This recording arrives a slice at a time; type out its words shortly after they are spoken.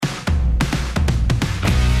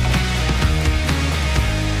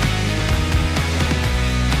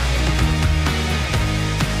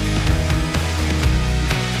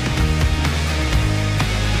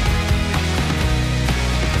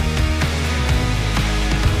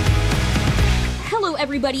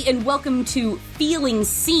everybody, and welcome to Feeling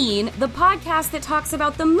Seen, the podcast that talks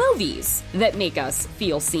about the movies that make us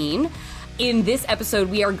feel seen. In this episode,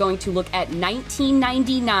 we are going to look at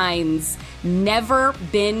 1999's Never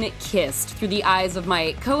Been Kissed through the eyes of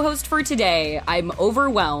my co-host for today. I'm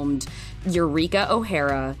overwhelmed, Eureka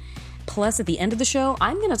O'Hara. Plus, at the end of the show,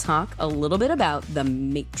 I'm going to talk a little bit about The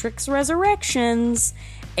Matrix Resurrections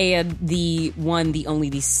and the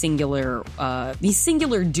singular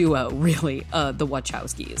duo, really, the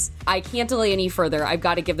Wachowskis. I can't delay any further. I've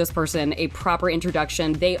got to give this person a proper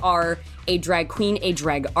introduction. They are a drag queen, a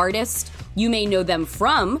drag artist. You may know them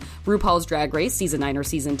from RuPaul's Drag Race Season 9 or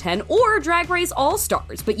Season 10, or Drag Race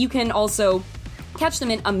All-Stars, but you can also catch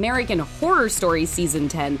them in American Horror Story Season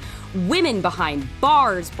 10, Women Behind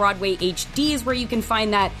Bars, Broadway HD is where you can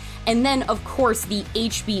find that, and then, of course, the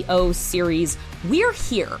HBO series We're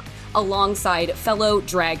Here, alongside fellow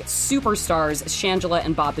drag superstars Shangela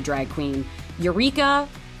and Bob the Drag Queen. Eureka,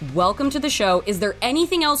 welcome to the show. Is there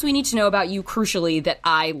anything else we need to know about you, crucially, that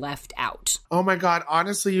I left out? Oh my God,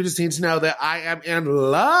 honestly, you just need to know that I am in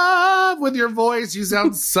love with your voice. You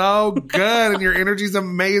sound so good and your energy's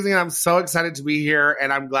amazing. I'm so excited to be here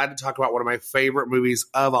and I'm glad to talk about one of my favorite movies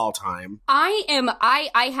of all time.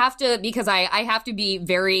 I have to, because I have to be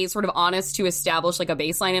very sort of honest to establish like a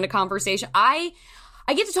baseline in a conversation. I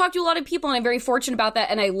get to talk to a lot of people, and I'm very fortunate about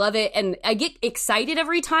that, and I love it, and I get excited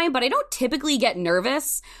every time, but I don't typically get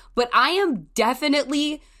nervous. But I am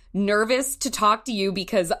definitely nervous to talk to you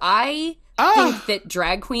because I think that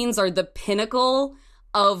drag queens are the pinnacle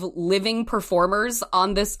of living performers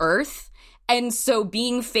on this earth. And so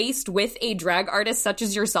being faced with a drag artist such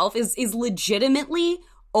as yourself is legitimately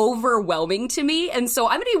overwhelming to me, and so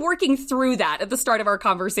I'm going to be working through that at the start of our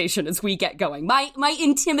conversation as we get going. My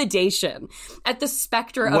intimidation at the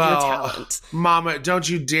specter of your talent. Mama, don't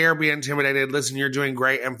you dare be intimidated. Listen, you're doing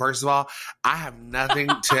great, and first of all, I have nothing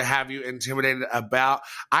to have you intimidated about.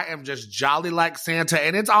 I am just jolly like Santa,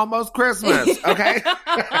 and it's almost Christmas, okay?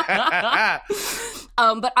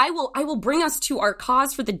 But I will bring us to our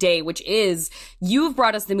cause for the day, which is you've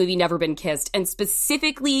brought us the movie Never Been Kissed, and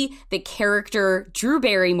specifically the character Drew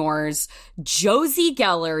Barrymore's Josie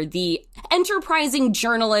Geller, the enterprising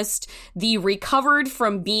journalist, the recovered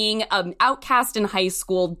from being an outcast in high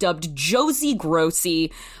school, dubbed Josie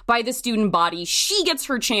Grossi by the student body. She gets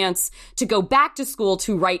her chance to go back to school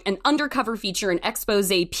to write an undercover feature, an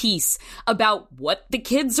expose piece about what the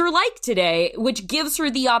kids are like today, which gives her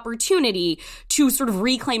the opportunity to sort of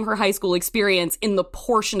reclaim her high school experience in the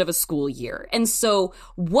portion of a school year. And so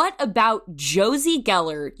what about Josie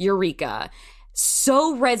Geller, Eureka,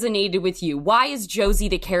 so resonated with you? Why is Josie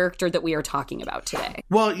the character that we are talking about today?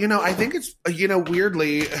 Well, I think it's,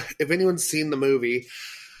 weirdly, if anyone's seen the movie,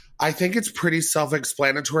 I think it's pretty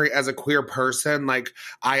self-explanatory as a queer person. Like,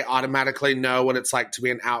 I automatically know what it's like to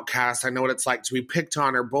be an outcast. I know what it's like to be picked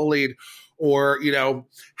on or bullied or,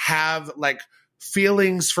 have like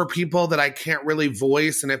feelings for people that I can't really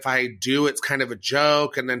voice. And if I do, it's kind of a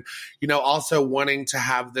joke. And then, also wanting to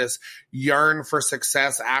have this yearn for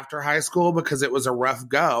success after high school because it was a rough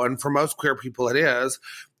go. And for most queer people, it is.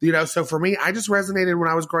 So for me, I just resonated when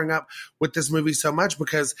I was growing up with this movie so much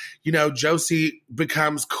because, Josie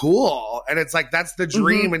becomes cool and it's like, that's the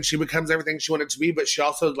dream and she becomes everything she wanted to be, but she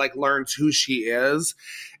also like learns who she is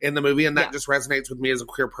in the movie. And that just resonates with me as a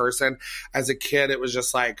queer person. As a kid, it was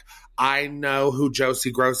just like, I know who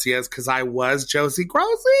Josie Grossi is because I was Josie Grossi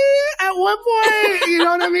at one point. You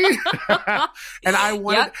know what I mean? And I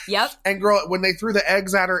wanted, and girl, when they threw the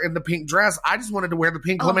eggs at her in the pink dress, I just wanted to wear the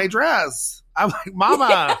pink lame dress. I'm like,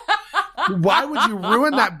 Mama, why would you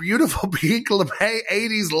ruin that beautiful pink lame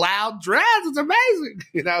 80s loud dress? It's amazing,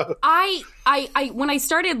 I when I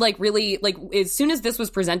started really as soon as this was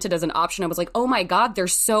presented as an option, I was like, oh my God,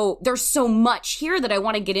 there's so much here that I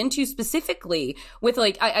want to get into specifically with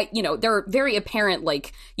there are very apparent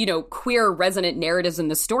queer resonant narratives in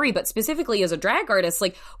the story, but specifically as a drag artist,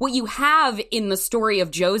 what you have in the story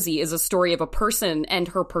of Josie is a story of a person and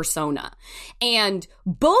her persona. And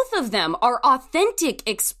both of them are authentic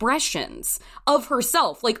expressions of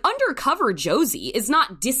herself. Undercover Josie is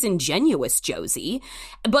not disingenuous Josie,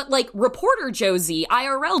 but reporter Josie,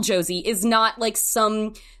 IRL Josie is not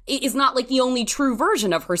the only true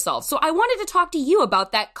version of herself. So I wanted to talk to you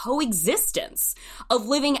about that coexistence of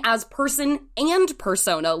living as person and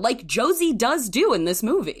persona like Josie does do in this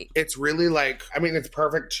movie. It's really it's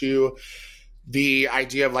perfect to the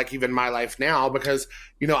idea of even my life now because,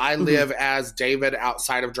 I live as David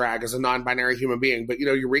outside of drag as a non-binary human being, but,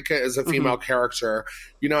 Eureka is a female character,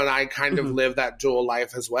 and I kind of live that dual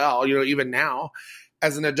life as well, even now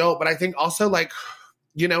as an adult. But I think also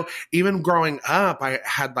you know, even growing up, I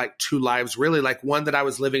had like two lives, really, like one that I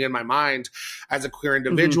was living in my mind as a queer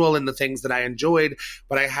individual and the things that I enjoyed,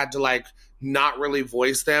 but I had to like not really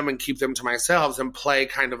voice them and keep them to myself and play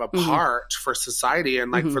kind of a part for society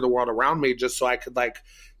and like for the world around me, just so I could like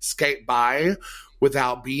skate by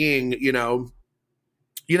without being,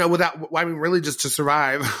 without, I mean, really just to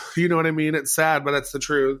survive. You know what I mean? It's sad, but that's the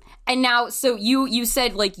truth. And now, so you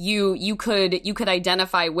said like you could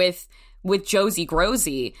identify with Josie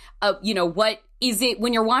Grossi. What is it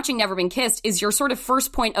when you're watching Never Been Kissed? Is your sort of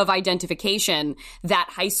first point of identification that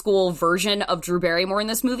high school version of Drew Barrymore in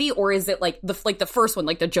this movie, or is it like the first one,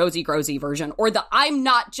 like the Josie Grossi version, or the I'm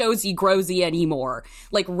not Josie Grossi anymore,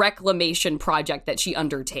 like reclamation project that she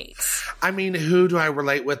undertakes? I mean, who do I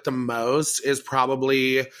relate with the most is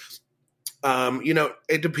probably.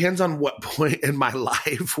 It depends on what point in my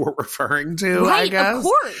life we're referring to, right, I guess. Of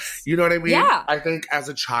course. You know what I mean? Yeah. I think as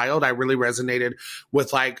a child, I really resonated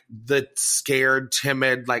with like the scared,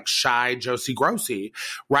 timid, like shy Josie Grossi,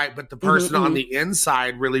 right? But the person on the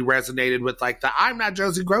inside really resonated with like the I'm not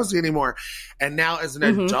Josie Grossi anymore. And now as an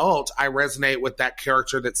adult, I resonate with that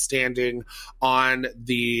character that's standing on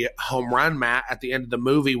the home run mat at the end of the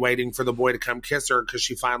movie waiting for the boy to come kiss her because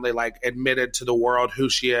she finally like admitted to the world who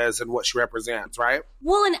she is and what she represents, right?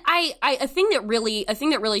 Well, and a thing that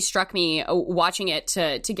really struck me watching it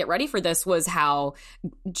to get ready for this was how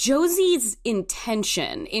Josie's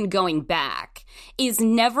intention in going back is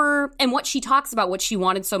never, and what she talks about, what she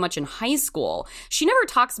wanted so much in high school, she never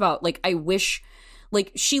talks about like, I wish.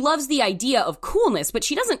 Like, she loves the idea of coolness, but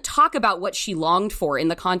she doesn't talk about what she longed for in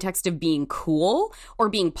the context of being cool or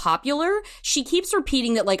being popular. She keeps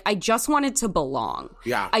repeating that, like, I just wanted to belong.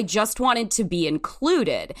 Yeah. I just wanted to be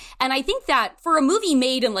included. And I think that for a movie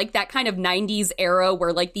made in, like, that kind of 90s era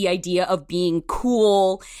where, like, the idea of being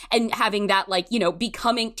cool and having that, like,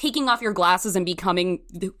 taking off your glasses and becoming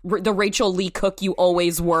the Rachel Lee Cook you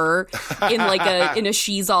always were in, like, in a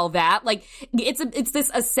She's All That. Like, it's this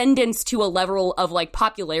ascendance to a level of, like,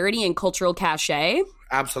 popularity and cultural cachet.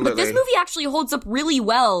 Absolutely. But this movie actually holds up really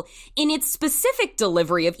well in its specific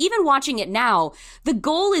delivery of even watching it now. The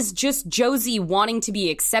goal is just Josie wanting to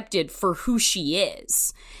be accepted for who she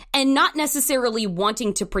is and not necessarily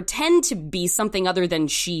wanting to pretend to be something other than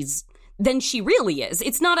she really is.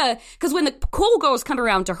 It's not because when the cool girls come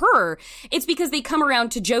around to her, it's because they come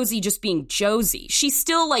around to Josie just being Josie. She's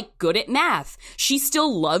still like good at math. She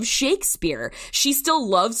still loves Shakespeare. She still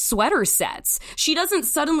loves sweater sets. She doesn't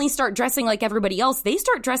suddenly start dressing like everybody else. They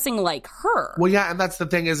start dressing like her. Well, yeah, and that's the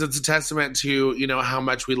thing is it's a testament to, how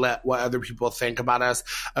much we let what other people think about us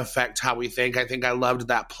affect how we think. I think I loved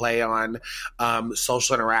that play on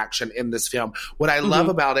social interaction in this film. What I love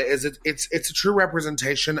about it is it's a true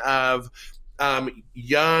representation of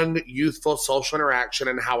young, youthful social interaction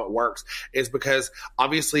and how it works is because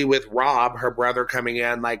obviously with Rob, her brother coming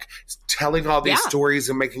in, like telling all these stories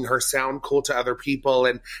and making her sound cool to other people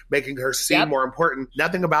and making her seem more important.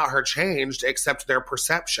 Nothing about her changed except their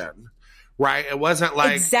perception. Right? It wasn't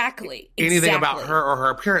like anything about her or her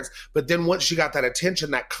appearance. But then once she got that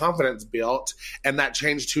attention, that confidence built and that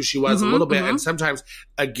changed who she was a little bit. And sometimes,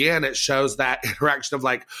 again, it shows that interaction of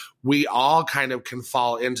like, we all kind of can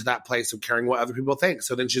fall into that place of caring what other people think.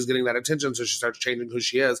 So then she's getting that attention. So she starts changing who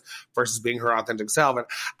she is versus being her authentic self. And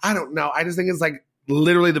I don't know. I just think it's like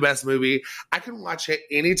literally the best movie. I can watch it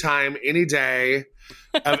anytime, any day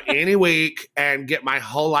of any week and get my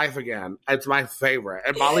whole life again. It's my favorite.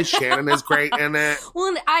 And Molly Shannon is great in it. Well,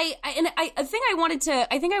 and I think I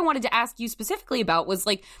wanted to ask you specifically about was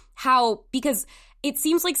like how, because it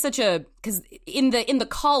seems like because in the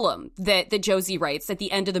column that Josie writes at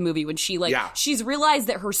the end of the movie when she she's realized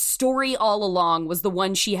that her story all along was the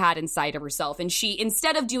one she had inside of herself. And she,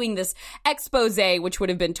 instead of doing this expose, which would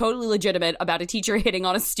have been totally legitimate about a teacher hitting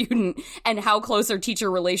on a student and how close are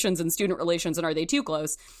teacher relations and student relations and are they too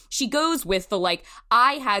close, she goes with the like,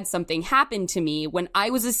 I had something happen to me when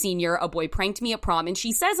I was a senior, a boy pranked me at prom. And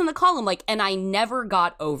she says in the column, like, and I never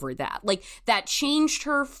got over that. Like, that changed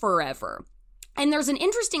her forever. And there's an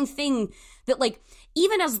interesting thing that, like,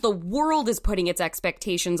 even as the world is putting its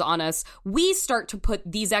expectations on us, we start to put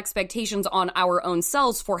these expectations on our own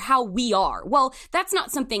selves for how we are. Well, that's not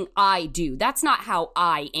something I do. That's not how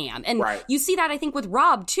I am. And you see that, I think, with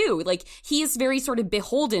Rob, too. Like, he is very sort of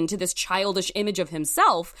beholden to this childish image of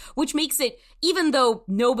himself, which makes it, even though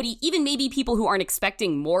even maybe people who aren't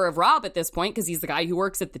expecting more of Rob at this point, because he's the guy who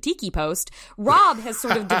works at the Tiki Post, Rob has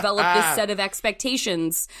sort of developed this set of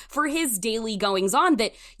expectations for his daily goings on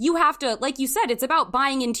that you have to, like you said, it's about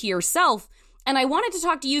buying into yourself. And I wanted to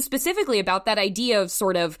talk to you specifically about that idea of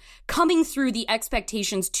sort of coming through the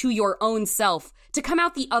expectations to your own self, to come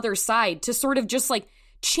out the other side, to sort of just like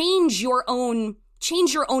change your own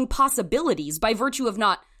possibilities by virtue of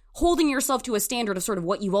not holding yourself to a standard of sort of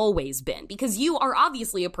what you've always been, because you are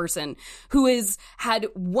obviously a person who has had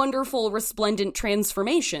wonderful, resplendent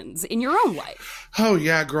transformations in your own life. Oh,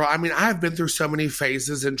 yeah, girl. I mean, I've been through so many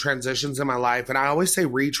phases and transitions in my life, and I always say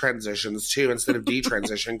retransitions, too, instead of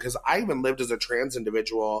detransition, because I even lived as a trans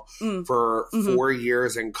individual for 4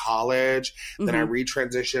 years in college. Then I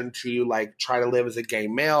retransitioned to, like, try to live as a gay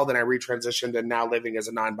male. Then I retransitioned to now living as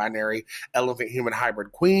a non-binary elephant-human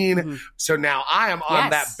hybrid queen. So now I am on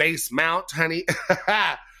that base mount, honey.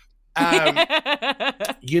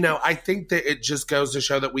 You know, I think that it just goes to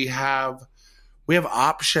show that we have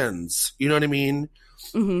options. You know what I mean?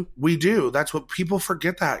 We do. That's what people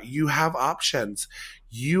forget, that you have options.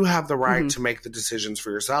 You have the right to make the decisions for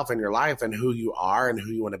yourself in your life and who you are and who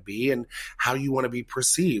you want to be and how you want to be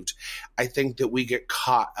perceived. I think that we get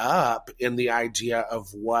caught up in the idea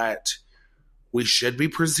of what we should be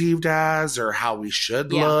perceived as, or how we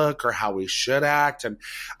should look, or how we should act. And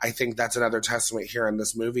I think that's another testament here in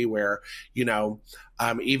this movie where, you know,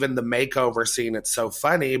 even the makeover scene, it's so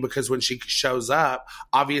funny because when she shows up,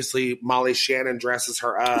 obviously Molly Shannon dresses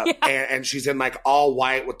her up and she's in like all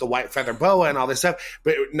white with the white feather boa and all this stuff,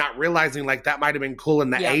 but not realizing like that might have been cool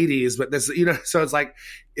in the 80s, but this, you know, so it's like,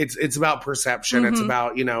 it's about perception. It's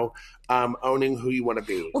about, you know, owning who you want to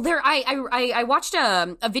be. Well, I watched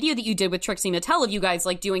a video that you did with Trixie Mattel of you guys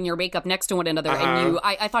like doing your makeup next to one another, and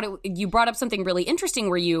I thought you brought up something really interesting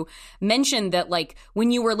where you mentioned that like when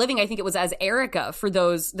you were living, I think it was as Eureka for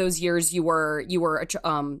those years you were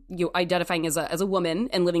identifying as a woman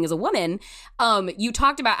and living as a woman. You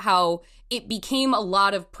talked about how it became a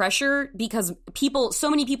lot of pressure because so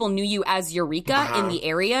many people knew you as Eureka in the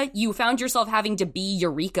area. You found yourself having to be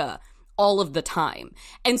Eureka all of the time,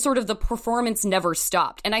 and sort of the performance never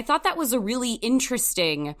stopped. And I thought that was a really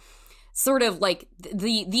interesting sort of like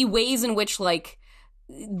the ways in which like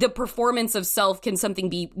the performance of self can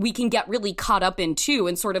we can get really caught up in too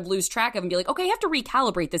and sort of lose track of and be like, okay, I have to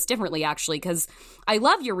recalibrate this differently actually, because I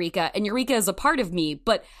love Eureka and Eureka is a part of me,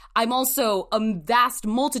 but I'm also a vast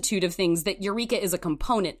multitude of things that Eureka is a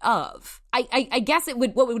component of. I guess what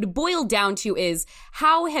it would boil down to is,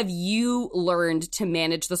 how have you learned to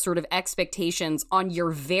manage the sort of expectations on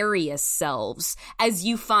your various selves as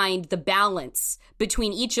you find the balance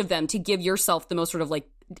between each of them to give yourself the most sort of like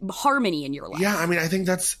harmony in your life? Yeah, I mean, I think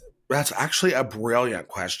that's actually a brilliant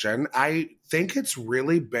question. I think it's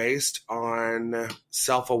really based on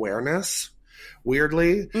self-awareness.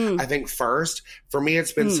 Weirdly, I think first, for me,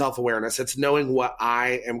 it's been self-awareness. It's knowing what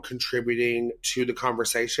I am contributing to the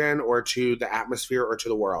conversation or to the atmosphere or to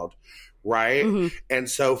the world, right? And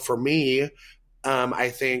so for me, I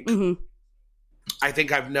think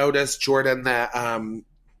I've noticed, Jordan, that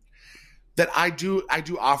I do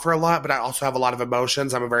offer a lot, but I also have a lot of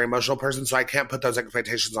emotions. I'm a very emotional person, so I can't put those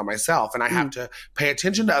expectations on myself. And I have to pay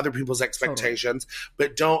attention to other people's expectations,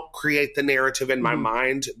 but don't create the narrative in my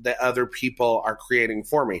mind that other people are creating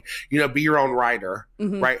for me. You know, be your own writer,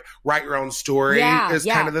 right? Write your own story is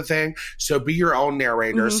kind of the thing. So be your own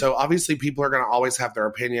narrator. So obviously people are going to always have their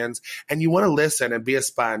opinions, and you want to listen and be a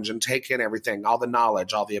sponge and take in everything, all the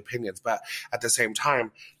knowledge, all the opinions. But at the same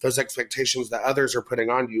time, those expectations that others are putting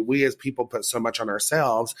on you, we as people put so much on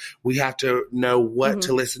ourselves. We have to know what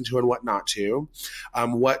to listen to and what not to,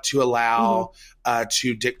 what to allow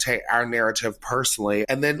to dictate our narrative personally,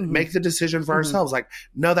 and then make the decision for ourselves. Like,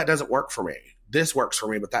 no, that doesn't work for me. This works for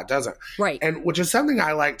me, but that doesn't. Right. And which is something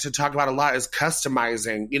I like to talk about a lot, is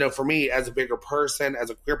customizing. You know, for me as a bigger person, as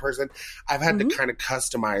a queer person, I've had to kind of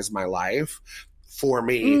customize my life for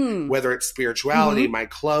me, whether it's spirituality, my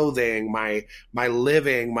clothing, my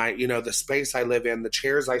living, you know, the space I live in, the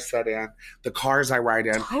chairs I sit in, the cars I ride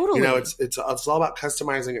in. Totally. You know, it's all about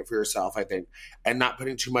customizing it for yourself, I think, and not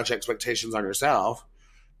putting too much expectations on yourself.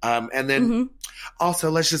 And then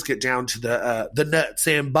also, let's just get down to the nuts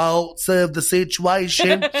and bolts of the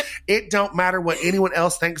situation. It don't matter what anyone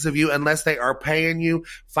else thinks of you unless they are paying you,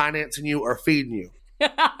 financing you, or feeding you.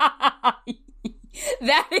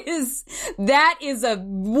 That is a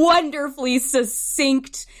wonderfully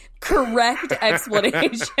succinct, correct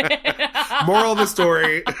explanation. Moral of the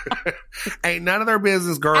story: ain't none of their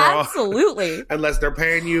business, girl. Absolutely. Unless they're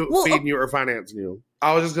paying you, feeding you, or financing you.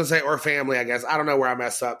 I was just going to say, or family, I guess. I don't know where I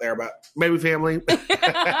messed up there, but maybe family.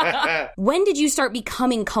 When did you start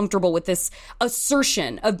becoming comfortable with this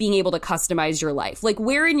assertion of being able to customize your life? Like,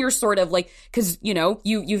 where in your sort of like, because, you know,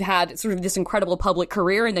 you've had sort of this incredible public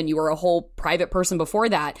career and then you were a whole private person before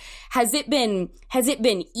that. Has it been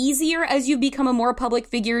easier as you've become a more public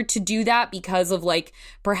figure to do that because of like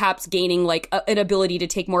perhaps gaining like an ability to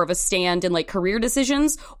take more of a stand in like career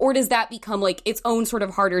decisions? Or does that become like its own sort of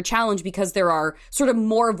harder challenge because there are sort of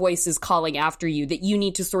more voices calling after you that you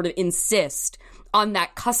need to sort of insist on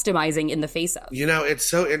that customizing in the face of? You know, it's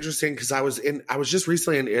so interesting because I was just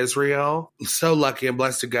recently in Israel, so lucky and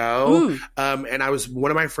blessed to go. And I was one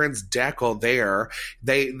of my friends, Deckel, there.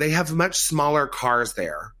 They have much smaller cars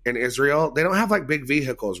there in Israel. They don't have like big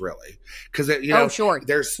vehicles really because you know,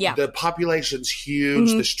 there's the population's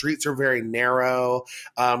huge. The streets are very narrow.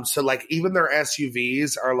 So like even their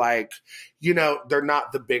SUVs are like, you know, they're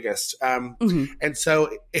not the biggest. And so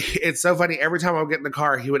it's so funny. Every time I would get in the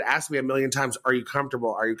car, he would ask me a million times, are you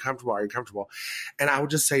comfortable? Are you comfortable? Are you comfortable? And I would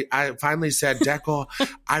just say, I finally said, Deckel,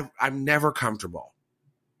 I'm never comfortable.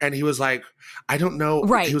 And he was like, I don't know.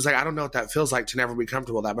 Right. He was like, I don't know what that feels like to never be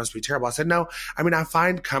comfortable. That must be terrible. I said, no, I mean, I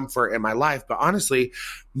find comfort in my life, but honestly,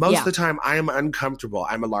 most of the time I am uncomfortable.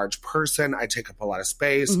 I'm a large person. I take up a lot of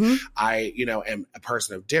space. I, you know, am a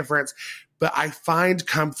person of difference. But I find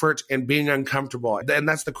comfort in being uncomfortable. And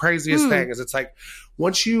that's the craziest thing is it's like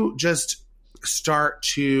once you just start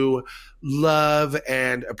to love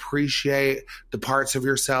and appreciate the parts of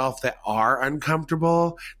yourself that are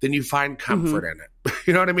uncomfortable, then you find comfort in it.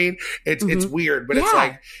 You know what I mean? It's weird, but it's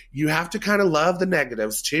like you have to kind of love the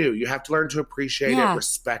negatives too. You have to learn to appreciate it,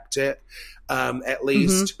 respect it, at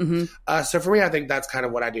least. So for me, I think that's kind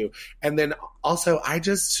of what I do. And then also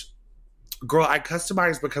Girl, I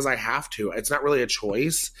customize because I have to. It's not really a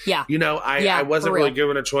choice. Yeah. You know, I wasn't really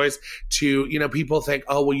given a choice to, you know, people think,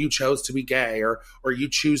 oh, well, you chose to be gay or you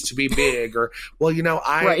choose to be big or, well, you know,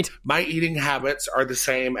 my eating habits are the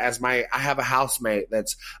same as I have a housemate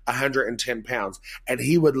that's 110 pounds and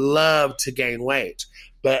he would love to gain weight.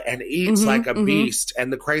 And eats like a beast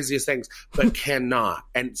and the craziest things, but cannot.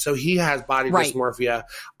 And so he has body dysmorphia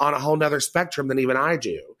on a whole nother spectrum than even I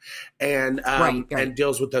do. And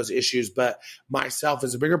deals with those issues. But myself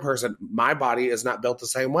as a bigger person, my body is not built the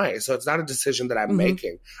same way. So it's not a decision that I'm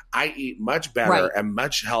making. I eat much better and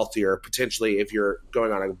much healthier, potentially, if you're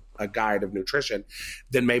going on a guide of nutrition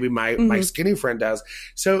than maybe my skinny friend does.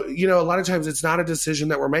 So, you know, a lot of times it's not a decision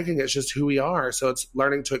that we're making. It's just who we are. So it's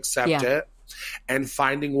learning to accept it and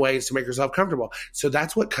finding ways to make yourself comfortable. So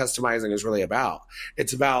that's what customizing is really about.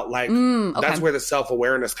 It's about like, that's where the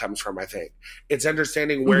self-awareness comes from, I think. It's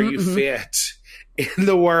understanding where you fit in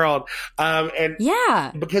the world. And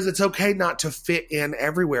because it's okay not to fit in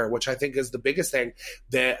everywhere, which I think is the biggest thing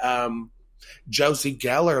that Josie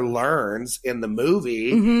Geller learns in the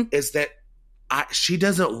movie is that she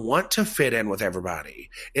doesn't want to fit in with everybody.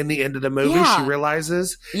 In the end of the movie, she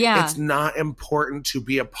realizes it's not important to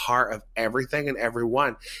be a part of everything and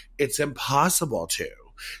everyone. It's impossible to.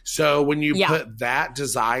 So when you put that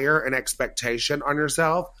desire and expectation on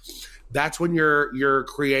yourself, that's when you're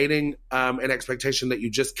creating an expectation that you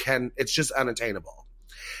just it's just unattainable.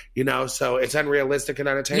 You know, so it's unrealistic and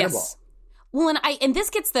unattainable. Yes. Well, and this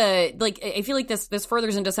gets I feel like this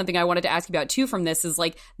furthers into something I wanted to ask you about too from this is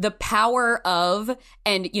like the power of,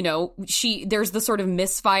 and you know, there's the sort of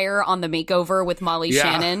misfire on the makeover with Molly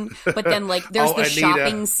Shannon, but then like there's the Anita.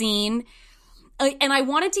 Shopping scene. And I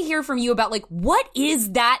wanted to hear from you about like, what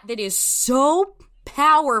is that is so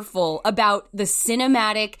powerful about the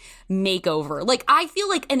cinematic makeover? Like, I feel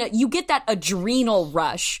like you get that adrenal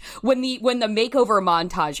rush when the makeover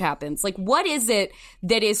montage happens. Like, what is it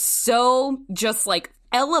that is so just like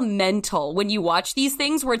elemental when you watch these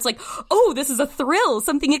things where it's like, oh, this is a thrill,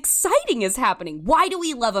 something exciting is happening? Why do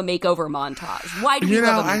we love a makeover montage? Why do we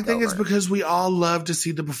love a makeover? I think it's because we all love to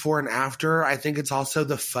see the before and after. I think it's also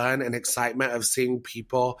the fun and excitement of seeing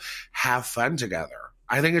people have fun together.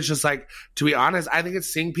 I think it's just like, to be honest, I think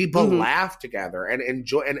it's seeing people laugh together and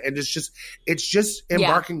enjoy, and it's just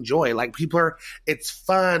embarking joy. Like it's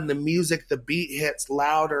fun. The music, the beat hits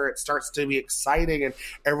louder. It starts to be exciting and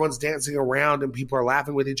everyone's dancing around and people are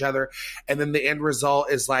laughing with each other. And then the end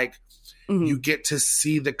result is like, you get to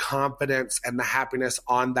see the confidence and the happiness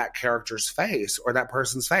on that character's face or that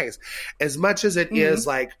person's face. As much as it is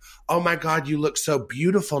like, oh my God, you look so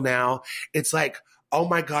beautiful now. It's like, oh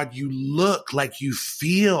my God, you look like you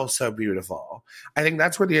feel so beautiful. I think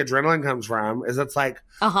that's where the adrenaline comes from, is it's like,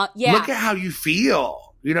 look at how you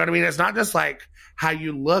feel. You know what I mean? It's not just like how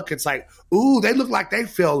you look. It's like, ooh, they look like they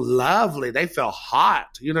feel lovely. They feel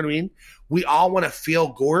hot. You know what I mean? We all want to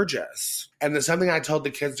feel gorgeous. And there's something I told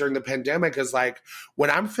the kids during the pandemic is like, when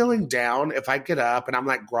I'm feeling down, if I get up and I'm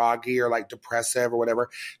like groggy or like depressive or whatever,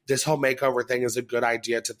 this whole makeover thing is a good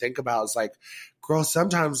idea to think about. It's like, girl,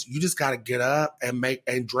 sometimes you just got to get up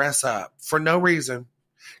and dress up for no reason.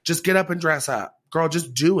 Just get up and dress up. Girl,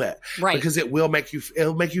 just do it. Right. Because it'll make you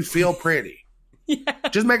feel pretty. Yeah.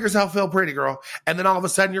 Just make yourself feel pretty, girl. And then all of a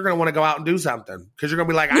sudden you're going to want to go out and do something because you're going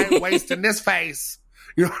to be like, I ain't wasting this face.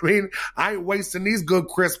 You know what I mean? I ain't wasting these good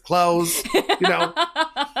crisp clothes, you know?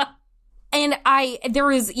 And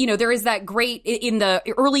there is that great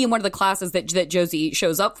early in one of the classes that Josie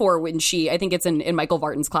shows up for when I think it's in Michael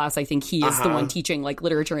Vartan's class. I think he is the one teaching like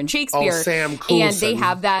literature and Shakespeare. Oh, Sam Coulson. And they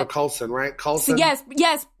have that. Or Coulson, right? Coulson? So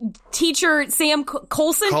yes. Teacher Sam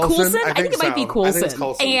Coulson? I think it might be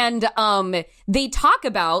Coulson. And they talk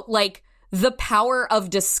about like the power of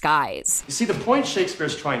disguise. You see, the point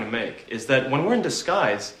Shakespeare's trying to make is that when we're in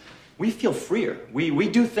disguise, we feel freer. We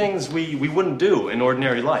do things we wouldn't do in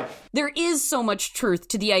ordinary life. There is so much truth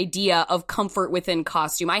to the idea of comfort within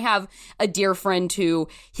costume. I have a dear friend who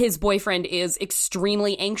his boyfriend is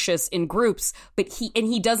extremely anxious in groups, but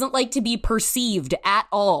he doesn't like to be perceived at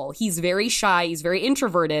all. He's very shy. He's very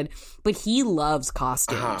introverted, but he loves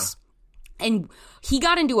costumes. And he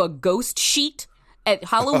got into a ghost sheet at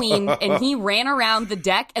Halloween, and he ran around the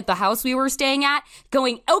deck at the house we were staying at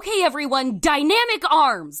going, okay, everyone, dynamic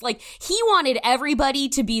arms. Like, he wanted everybody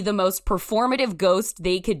to be the most performative ghost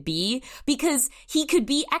they could be because he could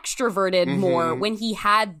be extroverted more when he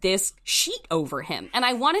had this sheet over him. And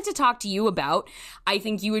I wanted to talk to you about, I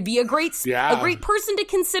think you would be a great person to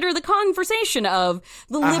consider the conversation of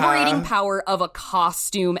the liberating power of a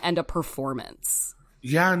costume and a performance.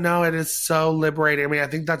 Yeah, no, it is so liberating. I mean, I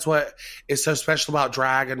think that's what is so special about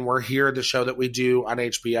drag, and we're here, the show that we do on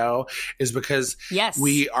HBO, is because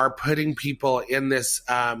we are putting people in this,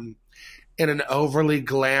 in an overly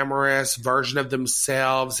glamorous version of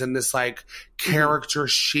themselves, in this like character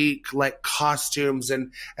chic, like costumes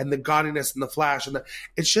and the gaudiness and the flash. And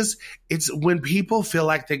it's when people feel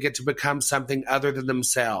like they get to become something other than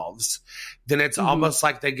themselves, then it's almost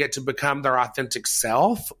like they get to become their authentic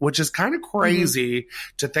self, which is kind of crazy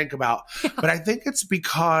to think about. But I think it's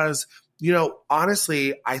because, you know,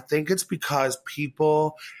 honestly, I think it's because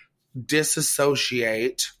people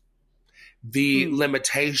disassociate the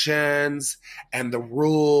limitations and the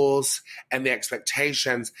rules and the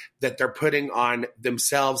expectations that they're putting on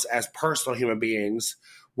themselves as personal human beings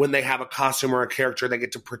when they have a costume or a character they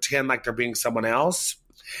get to pretend like they're being someone else.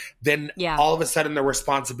 Then all of a sudden the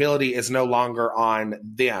responsibility is no longer on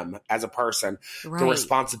them as a person. Right. The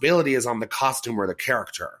responsibility is on the costume or the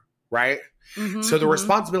character, right? So the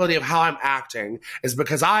responsibility of how I'm acting is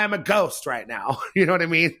because I am a ghost right now. You know what I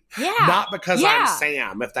mean? Yeah. Not because I'm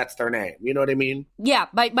Sam, if that's their name. You know what I mean? Yeah.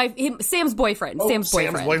 Sam's boyfriend. Sam's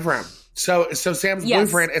boyfriend. So Sam's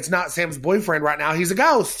boyfriend, it's not Sam's boyfriend right now. He's a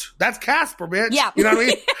ghost. That's Casper, bitch. Yeah. You know what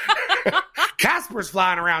I mean? Casper's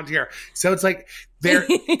flying around here. So it's like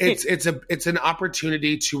it's an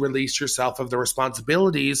opportunity to release yourself of the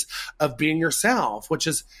responsibilities of being yourself, which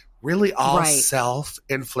is really all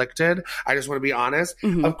self-inflicted. I just want to be honest.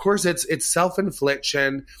 Of course, it's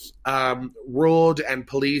self-infliction, ruled and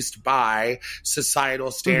policed by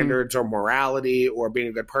societal standards or morality or being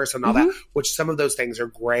a good person, all that, which some of those things are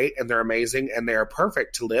great and they're amazing and they're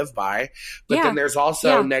perfect to live by. But then there's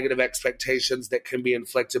also negative expectations that can be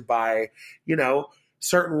inflicted by, you know,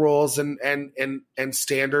 certain rules and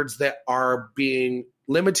standards that are being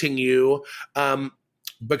limiting you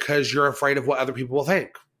because you're afraid of what other people will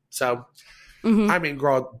think. So, I mean,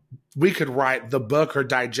 girl, we could write the book or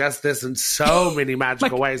digest this in so many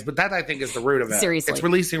magical ways, but that I think is the root of it. Seriously. It's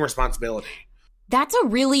releasing responsibility. That's a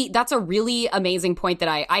really amazing point that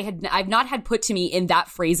I've not had put to me in that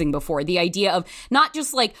phrasing before. The idea of not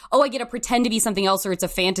just like, oh, I get to pretend to be something else or it's a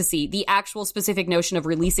fantasy. The actual specific notion of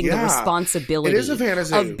releasing the responsibility it is a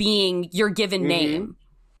fantasy. Of being your given name.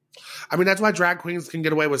 I mean, that's why drag queens can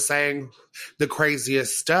get away with saying the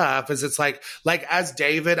craziest stuff is it's like as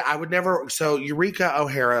David, I would never, so Eureka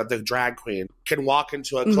O'Hara, the drag queen, can walk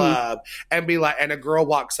into a club and be like, and a girl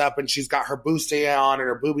walks up and she's got her bustier on and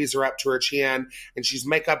her boobies are up to her chin and she's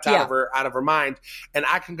make-upped out of her mind. And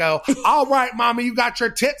I can go, all right, mama, you got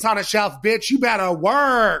your tits on a shelf, bitch. You better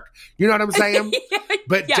work. You know what I'm saying?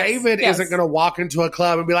 But David isn't going to walk into a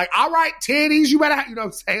club and be like, all right, titties, you better, you know what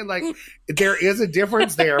I'm saying? Like, there is a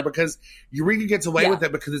difference there because because Eureka gets away with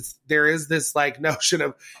it because there is this like notion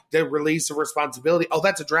of the release of responsibility. Oh,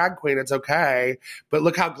 that's a drag queen. It's okay. But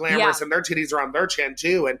look how glamorous and their titties are on their chin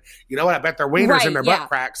too. And you know what? I bet their wieners in their butt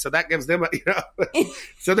crack. So that gives them,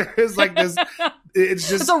 so there is like this,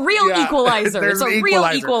 it's a real equalizer. It's a real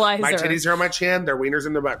equalizer. My titties are on my chin. Their wieners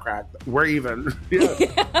in their butt crack. We're even.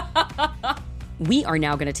 Yeah. We are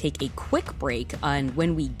now going to take a quick break, and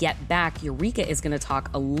when we get back, Eureka is going to talk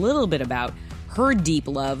a little bit about her deep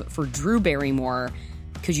love for Drew Barrymore.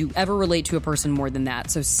 Could you ever relate to a person more than that?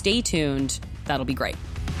 So stay tuned. That'll be great.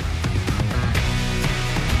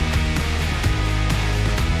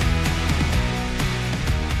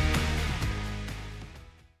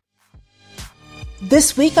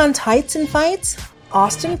 This week on Tights and Fights,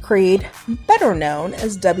 Austin Creed, better known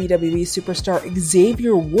as WWE superstar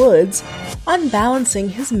Xavier Woods, unbalancing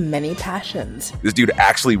his many passions. This dude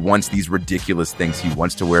actually wants these ridiculous things. He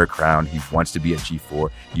wants to wear a crown. He wants to be at G4.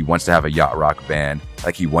 He wants to have a yacht rock band.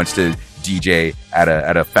 Like he wants to DJ at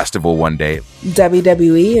a festival one day.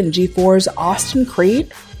 WWE and G4's Austin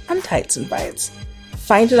Creed on Tights and Fights.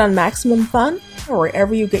 Find it on Maximum Fun or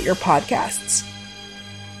wherever you get your podcasts.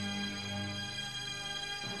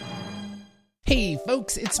 Hey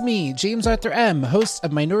folks, it's me, James Arthur M., host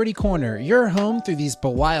of Minority Corner, your home through these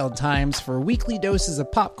bewild times for weekly doses of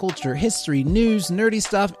pop culture, history, news, nerdy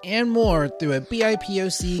stuff, and more through a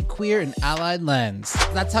BIPOC, queer, and allied lens.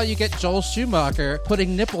 That's how you get Joel Schumacher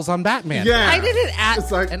putting nipples on Batman. Yeah. I didn't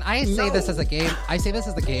ask, like, and I say this as a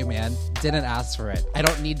gay man, didn't ask for it. I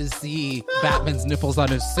don't need to see Batman's nipples on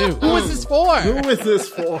his suit. Who is this for? Who is this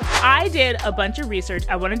for? I did a bunch of research.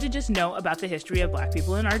 I wanted to just know about the history of black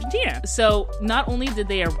people in Argentina. So not only did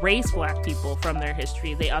they erase black people from their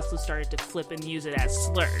history, they also started to flip and use it as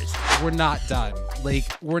slurs. We're not done.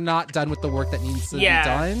 We're not done with the work that needs to be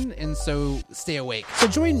done, and so stay awake. So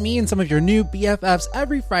join me and some of your new BFFs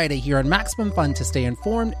every Friday here on Maximum Fun to stay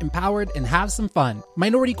informed, empowered, and have some fun.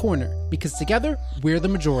 Minority Corner, because together, we're the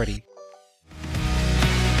majority.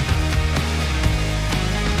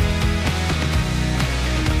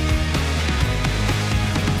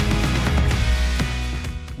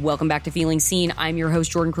 Welcome back to Feeling Seen. I'm your host,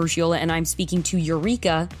 Jordan Crucchiola, and I'm speaking to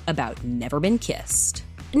Eureka about Never Been Kissed.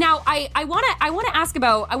 Now, I want to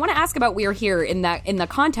ask about We're Here in the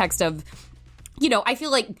context of, I feel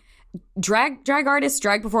like drag artists,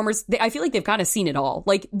 drag performers, I feel like they've kind of seen it all.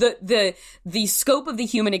 Like the scope of the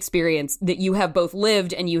human experience that you have both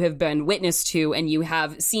lived and you have been witness to and you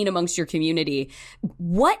have seen amongst your community.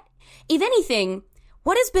 What, if anything,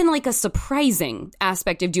 what has been like a surprising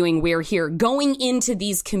aspect of doing We're Here, going into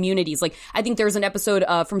these communities? Like, I think there's an episode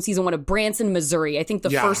from season 1 of Branson, Missouri. I think the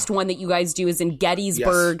first one that you guys do is in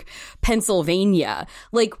Gettysburg, Pennsylvania.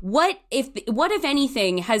 Like, what if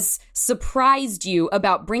anything has surprised you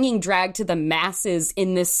about bringing drag to the masses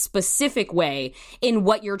in this specific way in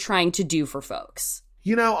what you're trying to do for folks?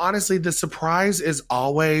 Honestly, the surprise is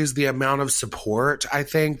always the amount of support I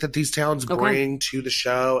think that these towns bring to the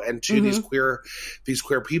show and to these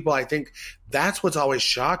queer people. I think that's what's always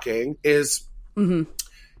shocking is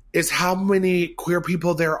how many queer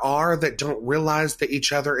people there are that don't realize that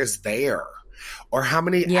each other is there. Or how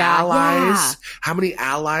many allies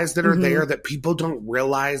that are there that people don't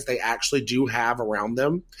realize they actually do have around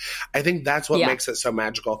them. I think that's what makes it so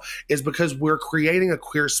magical, is because we're creating a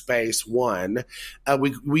queer space. One,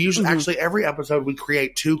 we usually actually every episode we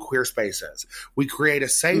create 2 queer spaces. We create a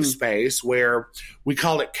safe space where we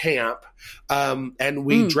call it camp. And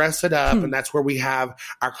we dress it up, and that's where we have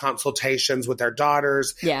our consultations with our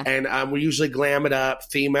daughters. Yeah. And we usually glam it up,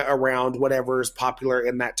 theme it around whatever is popular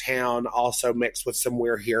in that town, also mixed with some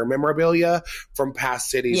We're Here memorabilia from past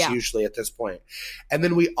cities, usually at this point. And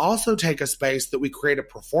then we also take a space that we create a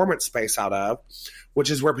performance space out of, which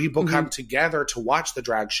is where people come together to watch the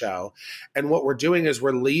drag show. And what we're doing is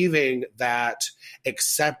we're leaving that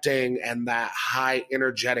accepting and that high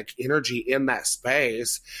energetic energy in that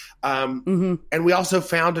space. And we also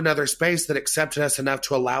found another space that accepted us enough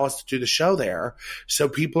to allow us to do the show there. So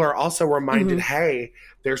people are also reminded, hey,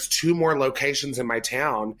 there's 2 more locations in my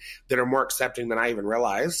town that are more accepting than I even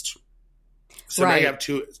realized. So now you have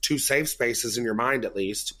two safe spaces in your mind, at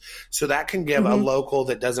least. So that can give a local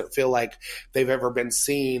that doesn't feel like they've ever been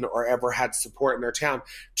seen or ever had support in their town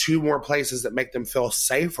 2 more places that make them feel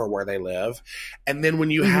safer where they live. And then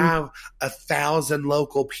when you have 1,000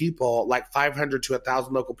 local people, like 500 to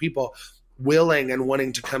 1,000 local people willing and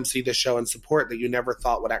wanting to come see the show and support that you never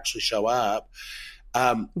thought would actually show up,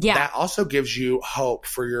 that also gives you hope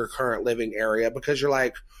for your current living area, because you're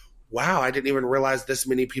like, wow, I didn't even realize this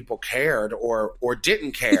many people cared or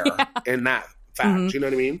didn't care in that fact. You know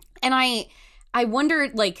what I mean? And I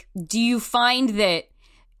wondered, like, do you find that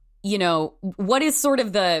you know, what is sort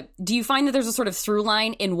of do you find that there's a sort of through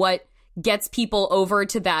line in what gets people over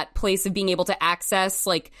to that place of being able to access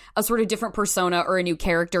like a sort of different persona or a new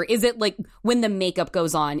character? Is it like when the makeup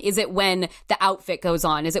goes on? Is it when the outfit goes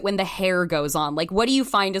on? Is it when the hair goes on? Like, what do you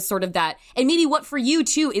find is sort of that? And maybe what for you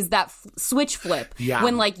too is that switch flip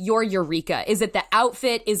when like you're Eureka. Is it the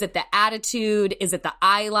outfit? Is it the attitude? Is it the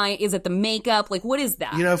eyeline? Is it the makeup? Like, what is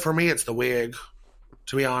that? You know, for me, it's the wig,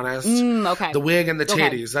 to be honest. Okay. The wig and the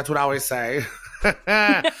titties. Okay. That's what I always say.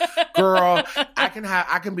 Girl,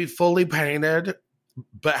 I can be fully painted,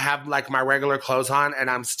 but have like my regular clothes on and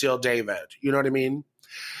I'm still David. You know what I mean?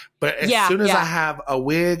 But as soon as I have a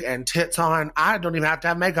wig and tits on, I don't even have to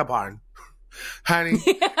have makeup on. Honey,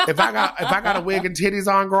 if I got a wig and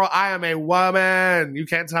titties on, girl, I am a woman. You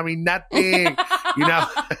can't tell me nothing. You know?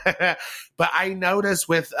 But I notice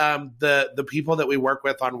with the people that we work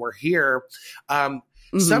with on We're Here,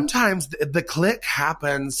 sometimes the click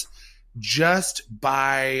happens just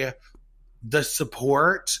by the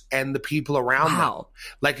support and the people around them.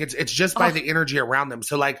 Like it's just by the energy around them.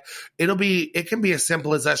 So like it can be as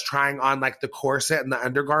simple as us trying on like the corset and the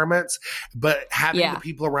undergarments, but having the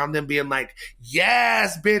people around them being like,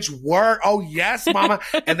 yes, bitch, work. Oh yes, mama.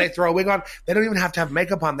 And they throw a wig on. They don't even have to have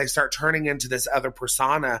makeup on. They start turning into this other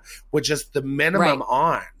persona with just the minimum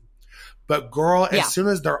on. But girl, as soon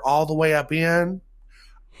as they're all the way up in,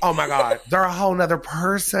 oh my God, they're a whole nother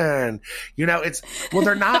person. You know,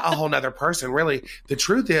 they're not a whole nother person, really. The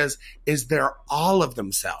truth is they're all of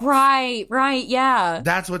themselves. Right, yeah.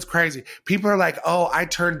 That's what's crazy. People are like, oh, I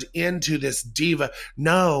turned into this diva.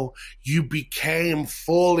 No, you became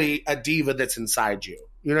fully a diva that's inside you.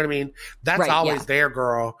 You know what I mean? That's always there,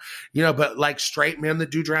 girl. You know, but like straight men that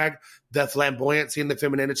do drag, the flamboyancy and the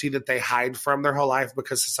femininity that they hide from their whole life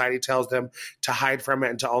because society tells them to hide from it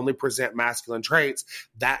and to only present masculine traits,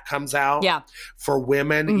 that comes out. Yeah. For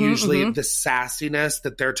women, usually the sassiness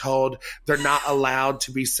that they're told they're not allowed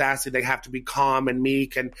to be sassy. They have to be calm and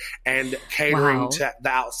meek and catering to the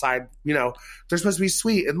outside. You know, they're supposed to be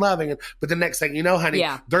sweet and loving. But the next thing you know, honey,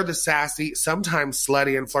 they're the sassy, sometimes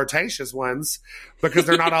slutty and flirtatious ones because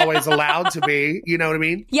they're not always allowed to be. You know what I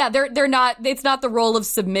mean? Yeah, they're not. It's not the role of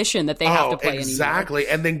submission that they have to play exactly.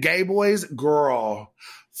 anymore. And then gay boys, girl,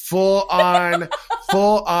 full on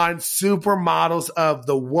supermodels of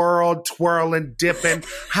the world, twirling, dipping,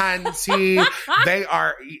 hunty. They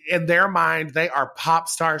are, in their mind, they are pop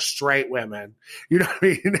star straight women. You know what I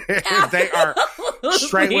mean? They are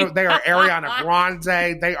straight women. They are Ariana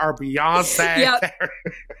Grande. They are Beyonce. Yep.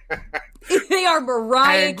 They are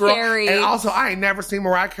Mariah Carey. And also, I ain't never seen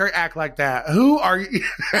Mariah Carey act like that. Who are you?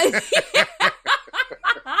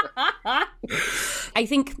 I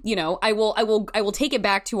think, you know, I will take it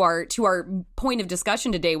back to our point of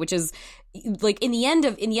discussion today, which is like in the end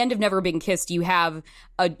of Never Been Kissed, you have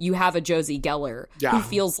a Josie Geller who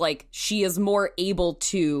feels like she is more able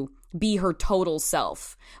to be her total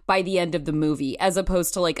self by the end of the movie, as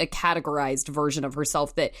opposed to like a categorized version of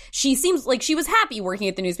herself that she seems like she was happy working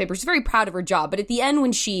at the newspaper. She's very proud of her job. But at the end,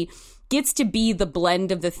 when she gets to be the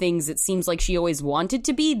blend of the things it seems like she always wanted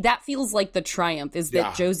to be, that feels like the triumph, is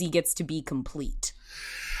that Josie gets to be complete.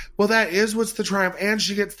 Well, that is what's the triumph. And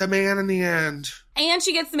she gets the man in the end. And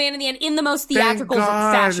she gets the man in the end in the most theatrical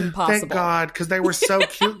fashion possible. Thank God, because they were so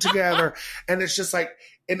cute together. And it's just like,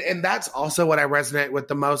 and that's also what I resonate with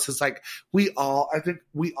the most is like, I think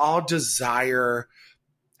we all desire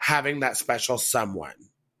having that special someone.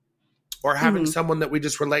 Or having someone that we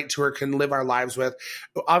just relate to or can live our lives with.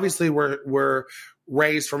 Obviously, we're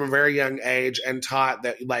raised from a very young age and taught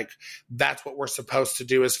that like that's what we're supposed to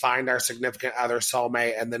do is find our significant other,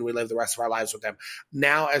 soulmate, and then we live the rest of our lives with them.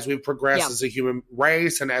 Now, as we progress as a human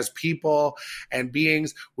race and as people and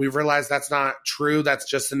beings, we've realized that's not true. That's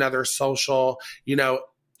just another social, you know,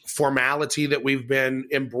 formality that we've been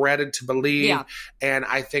inbred to believe. Yeah. And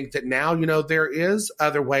I think that now, you know, there is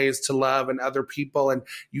other ways to love and other people, and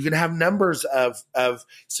you can have numbers of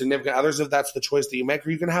significant others if that's the choice that you make, or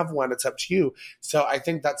you can have one. It's up to you. So I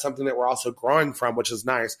think that's something that we're also growing from, which is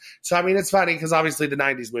nice. So, I mean, it's funny because obviously the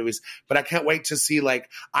 90s movies, but I can't wait to see, like,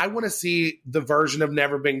 I want to see the version of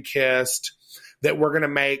Never Been Kissed that we're going to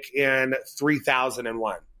make in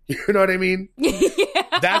 3001. You know what I mean? Yeah.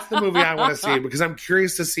 That's the movie I want to see because I'm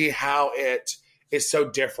curious to see how it is so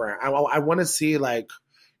different. I want to see, like,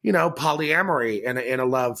 you know, polyamory in a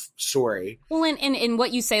love story. Well, and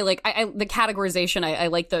what you say, like, I the categorization, I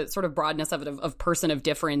like the sort of broadness of it, of person of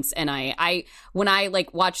difference. And I when I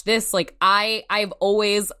like watch this, like, I've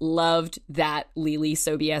always loved that Lily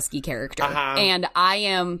Sobieski character. And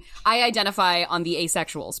I identify on the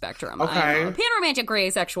asexual spectrum. Okay. I'm a panromantic gray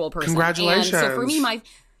asexual person. Congratulations. And so for me,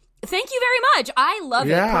 Thank you very much. I love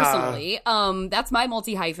it personally. That's my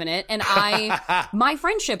multi-hyphenate, and my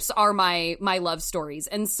friendships are my love stories.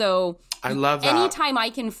 And so I love that. Anytime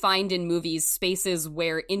I can find in movies spaces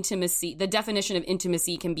where intimacy, the definition of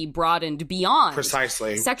intimacy can be broadened beyond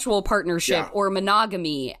precisely sexual partnership or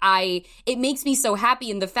monogamy, it makes me so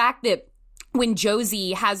happy. And the fact that when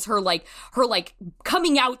Josie has her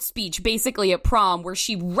coming out speech basically at prom, where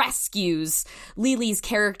she rescues Lily's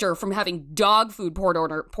character from having dog food poured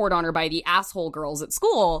on her by the asshole girls at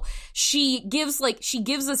school, she gives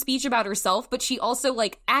a speech about herself, but she also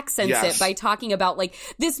accents it by talking about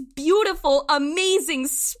this beautiful, amazing,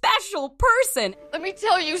 special person. Let me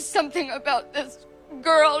tell you something about this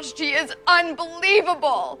girl. She is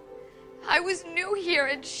unbelievable. I was new here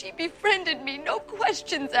and she befriended me, no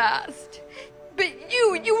questions asked. But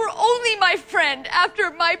you were only my friend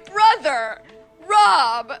after my brother,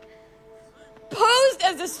 Rob, posed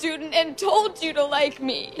as a student and told you to like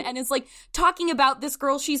me. And it's talking about this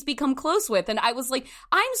girl she's become close with. And I was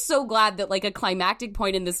I'm so glad that a climactic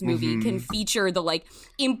point in this movie can feature the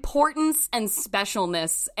importance and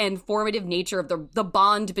specialness and formative nature of the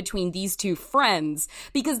bond between these two friends,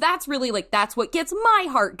 because that's really that's what gets my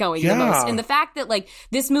heart going the most. And the fact that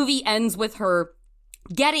this movie ends with her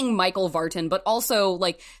getting Michael Vartan, but also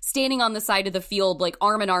standing on the side of the field,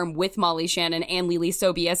 arm in arm with Molly Shannon and Lily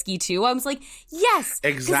Sobieski too. I was yes,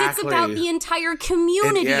 because it's about the entire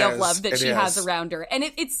community of love that she has around her, and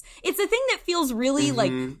it's a thing that feels really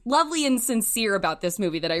lovely and sincere about this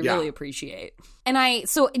movie that I really appreciate. And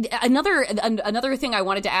another thing I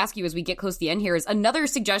wanted to ask you as we get close to the end here is another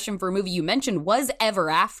suggestion for a movie you mentioned was Ever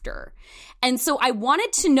After. And so I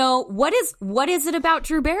wanted to know, what is it about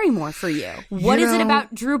Drew Barrymore for you? What is it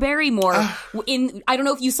about Drew Barrymore? I don't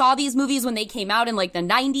know if you saw these movies when they came out in the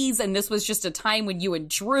 90s and this was just a time when you and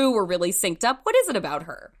Drew were really synced up. What is it about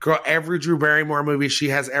her? Girl, every Drew Barrymore movie she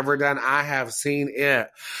has ever done, I have seen it.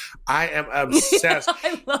 I am obsessed.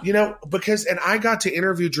 Because I got to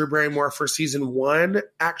interview Drew Barrymore for season 1,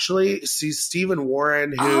 actually. See, Stephen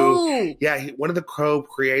Warren, who, one of the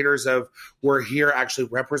co-creators of We're Here, actually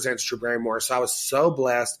represents Drew Barrymore. So I was so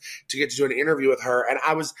blessed to get to do an interview with her. And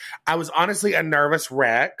I was honestly a nervous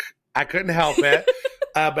wreck. I couldn't help it.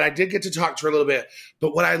 But I did get to talk to her a little bit.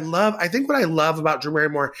 But what I love about Drew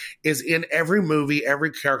Barrymore is in every movie,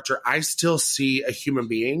 every character, I still see a human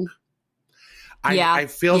being. I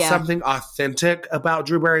feel something authentic about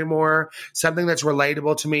Drew Barrymore, something that's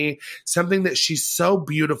relatable to me, something that she's so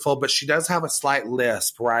beautiful, but she does have a slight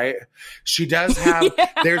lisp, right? She does have,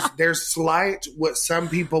 there's slight, what some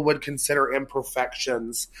people would consider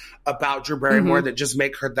imperfections about Drew Barrymore that just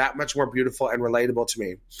make her that much more beautiful and relatable to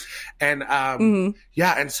me. And, and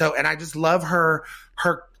I just love her,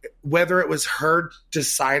 whether it was her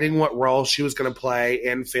deciding what role she was going to play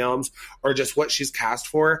in films or just what she's cast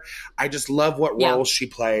for, I just love what roles she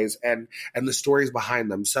plays and the stories behind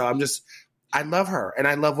them. So I love her and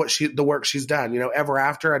I love the work she's done. Ever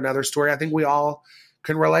After, another story I think we all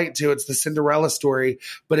can relate to. It's the Cinderella story,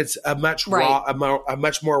 but it's a much a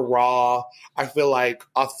much more raw, I feel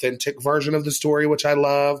authentic version of the story, which I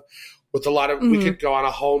love. With a lot of, we could go on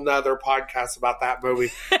a whole nother podcast about that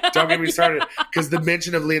movie. Don't get me started. Because the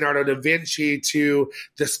mention of Leonardo da Vinci to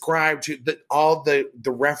describe all the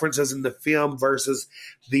references in the film versus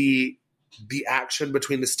the action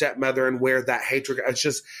between the stepmother and where that hatred,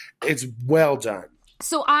 it's well done.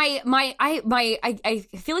 So I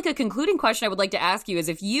feel like a concluding question I would like to ask you is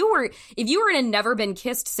if you were in a never been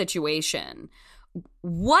kissed situation,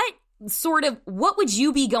 what would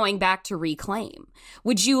you be going back to reclaim?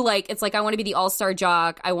 Would you it's I want to be the all-star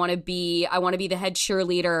jock. I want to be the head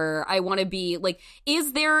cheerleader. I want to be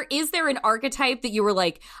is there an archetype that you were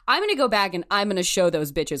I'm going to go back and I'm going to show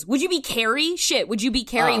those bitches? Would you be Carrie? Shit. Would you be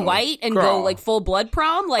Carrie White and go full blood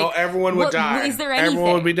prom? Everyone would die. Is there anything?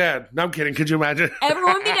 Everyone would be dead. No, I'm kidding. Could you imagine?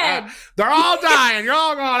 Everyone would be dead. They're all dying. You're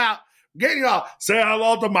all going out. Get y'all. Say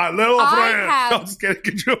hello to my little friend. I'm just kidding.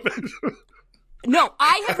 Could you imagine? No,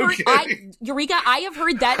 I have heard, Eureka, I have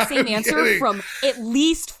heard that same answer from at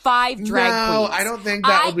least 5 drag queens. No, I don't think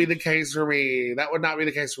that would be the case for me. That would not be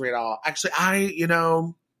the case for me at all. Actually,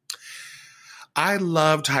 I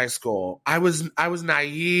loved high school. I was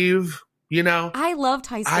naive, I loved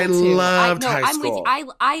high school I too. loved high I'm school. with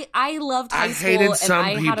you. I loved high school. I hated some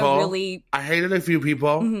and people. I hated a few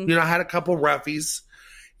people. I had a couple roughies.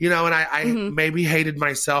 And I maybe hated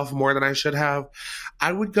myself more than I should have.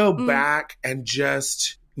 I would go back and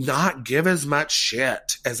just not give as much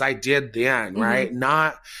shit as I did then, right?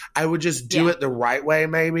 I would just do it the right way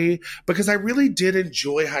maybe, because I really did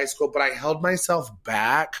enjoy high school, but I held myself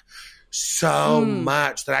back so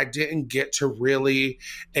much that I didn't get to really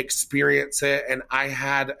experience it. And I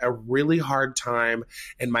had a really hard time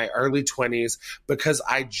in my early 20s because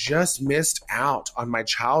I just missed out on my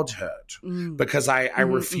childhood because I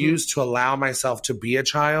refused to allow myself to be a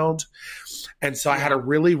child. And so I had a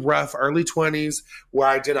really rough early 20s where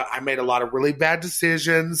I made a lot of really bad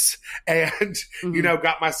decisions and, you know,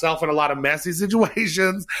 got myself in a lot of messy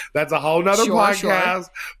situations. That's a whole nother podcast.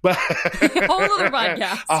 But a whole other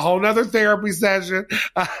podcast. A whole nother therapy session.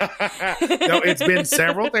 No, it's been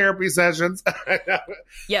several therapy sessions.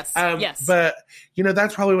 Yes. Yes. But, you know,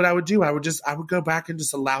 that's probably what I would do. I would go back and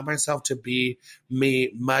just allow myself to be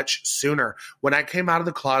me much sooner. When I came out of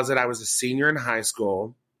the closet, I was a senior in high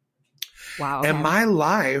school. Wow. And my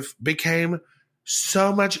life became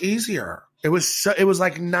so much easier. It was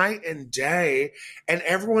like night and day. And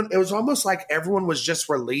it was almost like everyone was just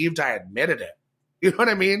relieved I admitted it. You know what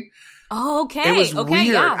I mean? Oh, okay. It was weird.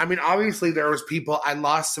 Yeah. I mean, obviously there was people, I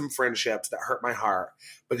lost some friendships that hurt my heart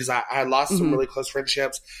because I lost some really close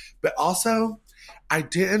friendships, but also I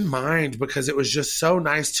didn't mind because it was just so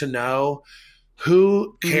nice to know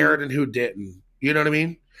who cared and who didn't. You know what I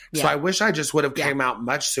mean? So I wish I just would have came out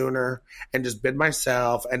much sooner and just been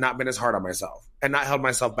myself and not been as hard on myself and not held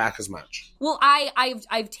myself back as much. Well,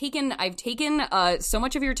 I've taken so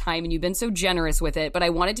much of your time and you've been so generous with it, but I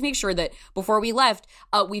wanted to make sure that before we left,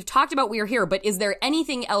 we've talked about We're Here, but is there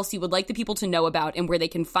anything else you would like the people to know about and where they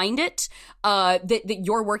can find it that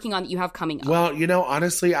you're working on that you have coming up? Well, you know,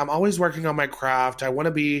 honestly, I'm always working on my craft. I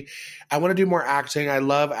want to do more acting. I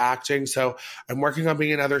love acting. So I'm working on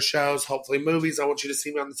being in other shows, hopefully movies. I want you to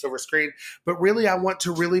see me on the silver screen. But really, I want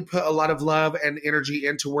to really put a lot of love and energy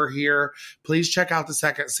into We're Here. Please check out the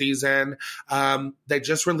second season. They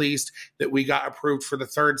just released that we got approved for the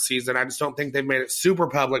third season. I just don't think they've made it super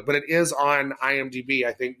public, but it is on IMDb,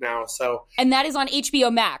 I think, now. So, and that is on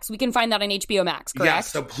HBO Max. We can find that on HBO Max, correct? Yeah,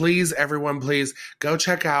 so please, everyone, please go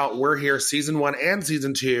check out We're Here season 1 and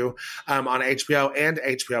season 2 on HBO and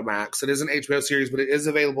HBO Max. It is an HBO series, but it is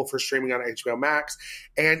available for streaming on HBO Max.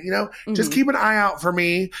 And, you know, just keep an eye out for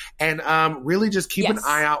me and really just keep an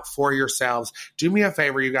eye out for yourselves. Do me a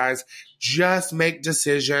favor, you guys. Just make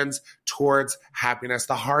decisions towards happiness.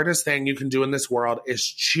 The hardest thing you can do in this world is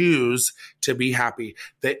choose to be happy.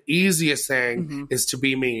 The easiest thing is to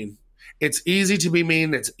be mean. It's easy to be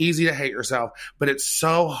mean. It's easy to hate yourself, but it's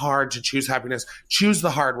so hard to choose happiness. Choose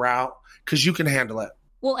the hard route because you can handle it.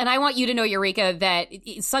 Well, and I want you to know, Eureka, that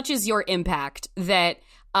such is your impact that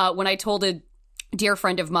when I told a dear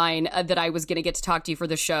friend of mine that I was going to get to talk to you for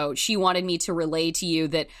the show, she wanted me to relay to you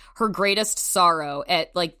that her greatest sorrow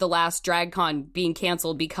at like the last DragCon being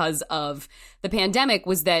canceled because of the pandemic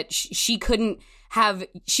was that she couldn't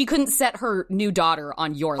set her new daughter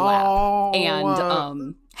on your lap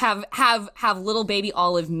and have little baby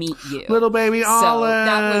Olive meet you. Little baby Olive.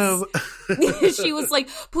 That was she was like,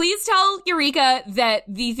 please tell Eureka that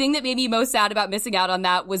the thing that made me most sad about missing out on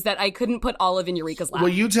that was that I couldn't put Olive in Eureka's lap.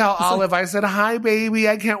 Well, you tell Olive I said, hi, baby.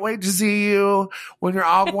 I can't wait to see you when you're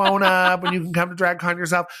all grown up and you can come to DragCon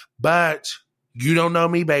yourself. But you don't know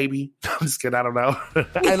me, baby. I'm just kidding. I don't know.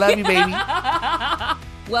 I love you, baby.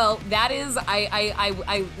 Well, that is,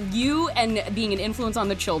 you and being an influence on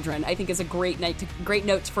the children, I think is a great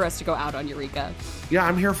note for us to go out on, Eureka. Yeah,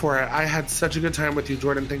 I'm here for it. I had such a good time with you,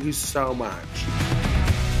 Jordan. Thank you so much.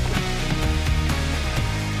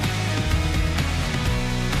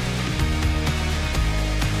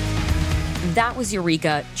 That was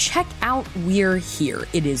Eureka. Check out We're Here.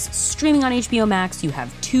 It is streaming on HBO Max. You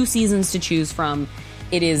have 2 seasons to choose from.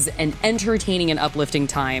 It is an entertaining and uplifting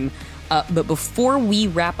time. But before we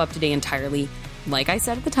wrap up today entirely, like I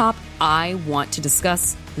said at the top, I want to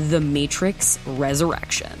discuss The Matrix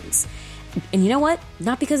Resurrections. And you know what?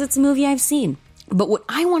 Not because it's a movie I've seen, but what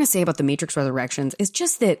I want to say about The Matrix Resurrections is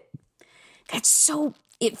just that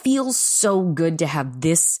it feels so good to have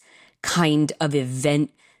this kind of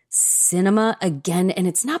event cinema again. And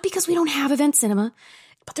it's not because we don't have event cinema,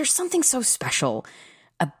 but there's something so special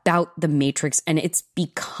about The Matrix, and it's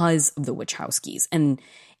because of the Wachowskis. And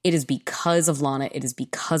it is because of Lana, it is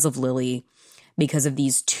because of Lily, because of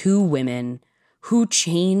these 2 women who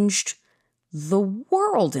changed the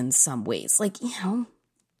world in some ways. Like, you know,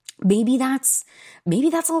 maybe that's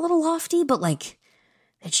a little lofty, but like,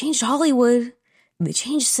 they changed Hollywood, they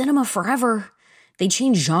changed cinema forever, they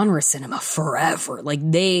changed genre cinema forever. Like,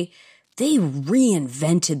 they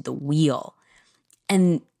reinvented the wheel.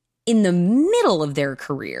 And in the middle of their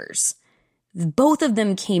careers, both of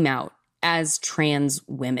them came out as trans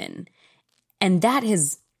women. And that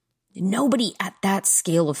is nobody at that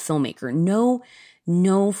scale of filmmaker.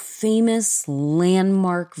 No famous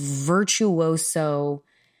landmark virtuoso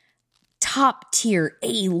top tier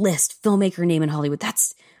A-list filmmaker name in Hollywood.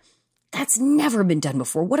 That's never been done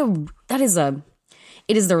before.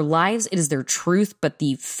 It is their lives, it is their truth, but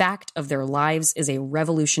the fact of their lives is a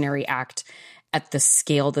revolutionary act at the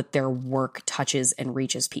scale that their work touches and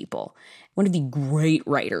reaches people. One of the great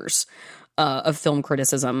writers of film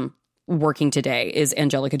criticism working today is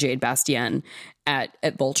Angelica Jade Bastien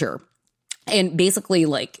at Vulture. And basically,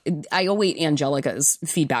 like, I await Angelica's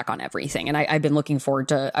feedback on everything. And I've been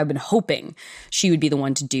I've been hoping she would be the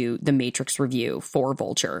one to do the Matrix review for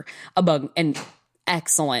Vulture. Among an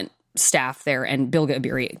excellent staff there, and Bilge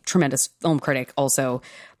Ebiri, tremendous film critic also.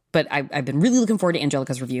 But I've been really looking forward to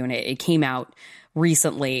Angelica's review, and it came out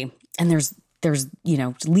recently. And there's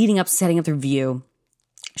leading up, setting up the review.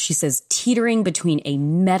 She says, teetering between a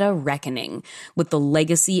meta reckoning with the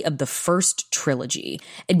legacy of the first trilogy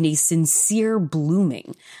and a sincere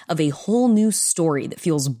blooming of a whole new story that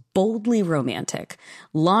feels boldly romantic,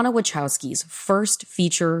 Lana Wachowski's first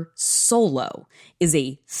feature, Solo, is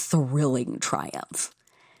a thrilling triumph.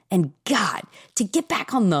 And God, to get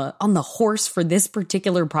back on the horse for this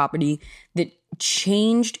particular property that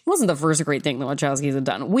changed, it wasn't the first great thing the Wachowskis had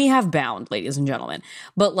done. We have Bound, ladies and gentlemen,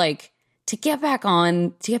 but like, to get back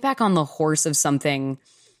on the horse of something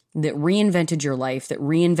that reinvented your life, that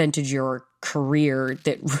reinvented your career,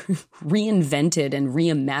 that reinvented and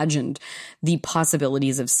reimagined the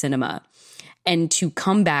possibilities of cinema. And to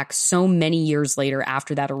come back so many years later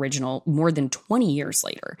after that original, more than 20 years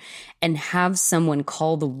later, and have someone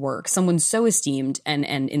call the work, someone so esteemed and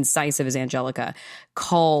incisive as Angelica,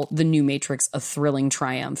 call the new Matrix a thrilling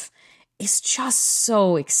triumph. It's just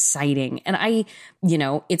so exciting. And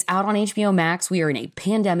it's out on HBO Max. We are in a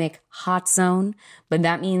pandemic hot zone, but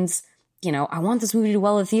that means, I want this movie to do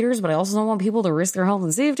well at theaters, but I also don't want people to risk their health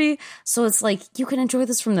and safety. So it's like, you can enjoy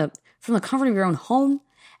this from the comfort of your own home.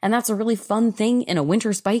 And that's a really fun thing in a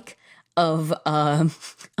winter spike of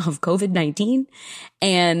COVID-19.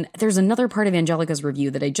 And there's another part of Angelica's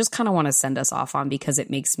review that I just kind of want to send us off on because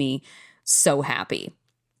it makes me so happy.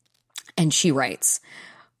 And she writes,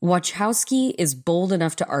 Wachowski is bold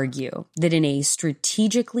enough to argue that in a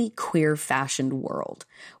strategically queer-fashioned world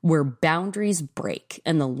where boundaries break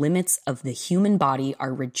and the limits of the human body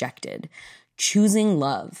are rejected, choosing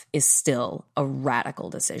love is still a radical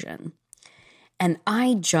decision. And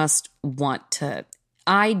I just want to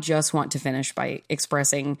finish by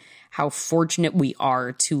expressing how fortunate we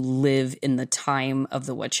are to live in the time of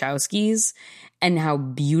the Wachowskis and how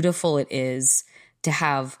beautiful it is to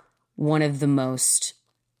have one of the most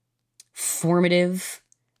formative,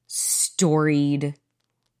 storied,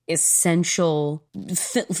 essential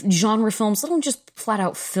genre films, let alone just flat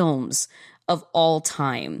out films of all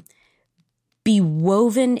time, be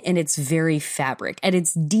woven in its very fabric, at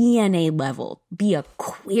its DNA level, be a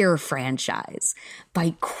queer franchise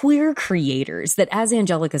by queer creators that, as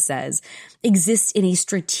Angelica says, exist in a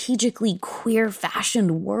strategically queer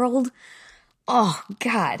fashioned world. Oh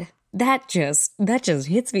God, that just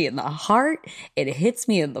hits me in the heart. It hits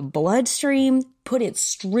me in the bloodstream, put it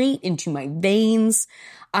straight into my veins.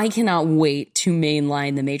 I cannot wait to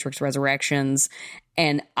mainline the Matrix Resurrections,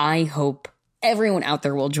 and I hope everyone out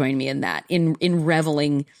there will join me in that, in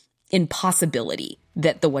reveling in possibility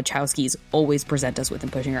that the Wachowskis always present us with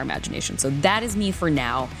and pushing our imagination. So that is me for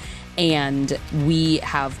now. And we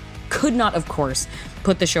could not, of course,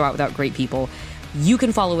 put the show out without great people. You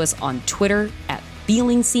can follow us on Twitter at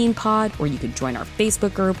Feeling Scene Pod, or you can join our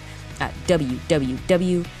Facebook group at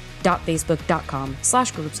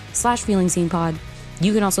www.facebook.com/groups/feelingscenepod.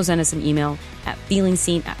 You can also send us an email at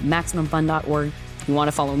feelingscene@maximumfun.org. If you want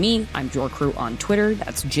to follow me, I'm Jorcru on Twitter.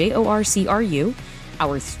 That's JORCRU.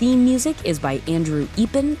 Our theme music is by Andrew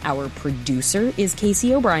Eapen. Our producer is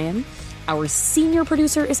Casey O'Brien. Our senior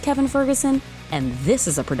producer is Kevin Ferguson. And this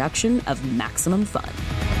is a production of Maximum Fun.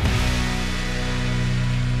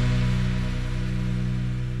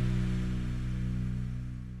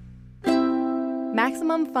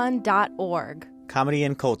 MaximumFun.org. Comedy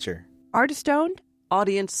and culture. Artist owned.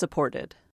 Audience supported.